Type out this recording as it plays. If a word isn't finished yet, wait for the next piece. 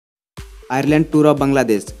Ireland Tour of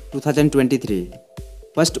Bangladesh 2023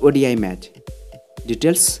 First ODI match.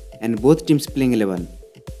 Details and both teams playing 11.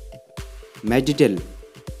 Match detail.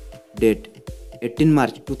 Date 18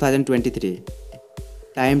 March 2023.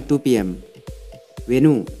 Time 2 p.m.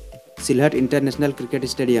 Venue Sylhet International Cricket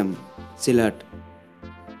Stadium, Sylhet.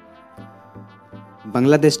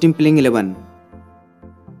 Bangladesh team playing 11.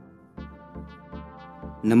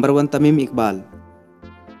 Number 1 Tamim Iqbal.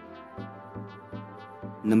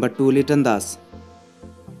 Number 2 Litton Das.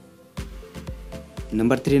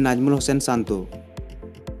 Number 3 Najmul Hossain Shanto.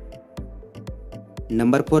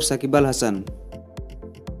 Number 4 Shakib Hasan.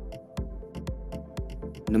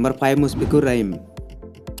 Number 5 Mushfiqur Rahim.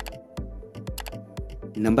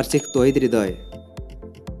 Number 6 Tohid Hridoy.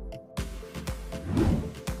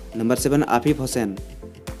 Number 7 Afif Hossain.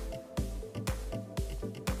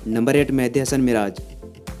 Number 8 Mehidy Hasan miraz.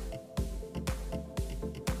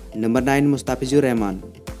 Number 9 Mustafizur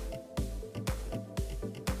Rahman.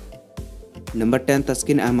 Number 10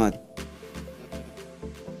 Taskin Ahmed.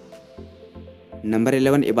 Number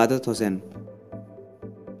 11 Ebadot Hossain.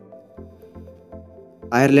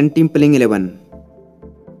 Ireland team playing 11.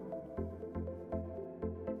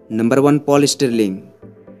 Number 1 Stirling.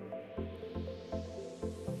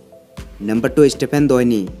 Number 2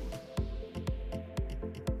 Doheny.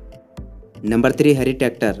 Number 3 Herry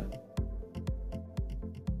tector.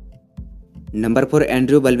 Number 4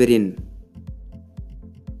 Balbrine.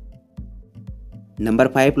 Number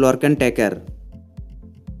 5 Lorkan Tucker.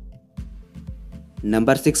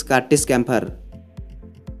 Number 6 Curti Camper.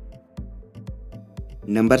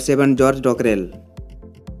 Number 7 dockrell.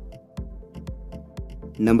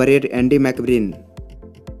 Number 8 mcbrine.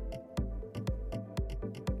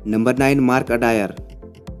 Number 9 adair.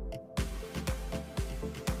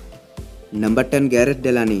 Number 10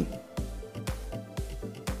 delany.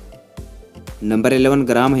 Number 11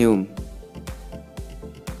 hume.